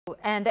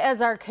And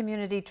as our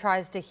community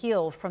tries to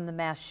heal from the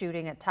mass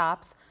shooting at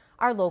Tops,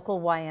 our local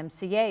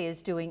YMCA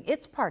is doing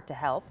its part to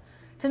help.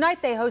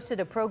 Tonight they hosted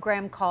a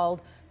program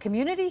called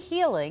Community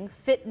Healing,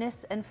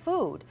 Fitness and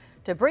Food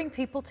to bring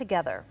people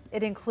together.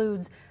 It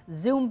includes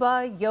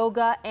Zumba,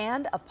 yoga,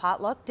 and a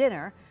potluck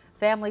dinner.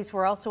 Families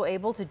were also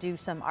able to do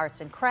some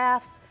arts and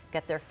crafts,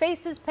 get their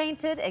faces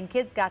painted, and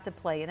kids got to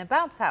play in a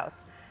bounce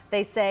house.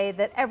 They say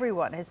that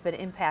everyone has been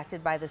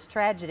impacted by this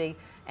tragedy,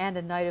 and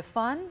a night of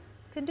fun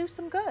can do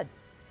some good.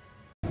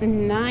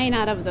 9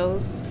 out of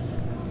those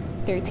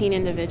 13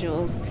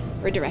 individuals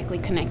were directly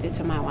connected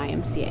to my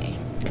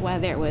YMCA.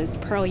 Whether it was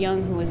Pearl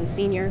Young, who was a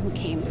senior who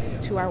came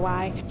to our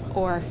Y,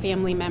 or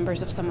family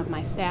members of some of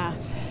my staff.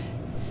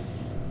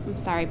 I'm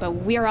sorry, but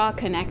we're all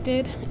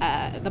connected.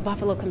 The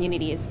Buffalo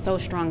community is so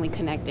strongly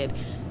connected.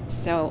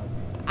 So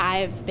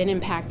I've been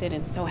impacted,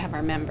 and so have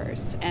our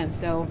members. And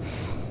so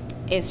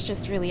it's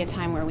just really a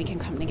time where we can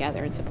come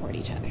together and support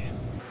each other.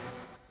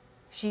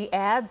 She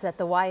adds that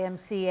the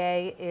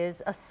YMCA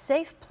is a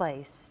safe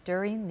place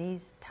during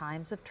these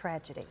times of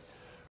tragedy.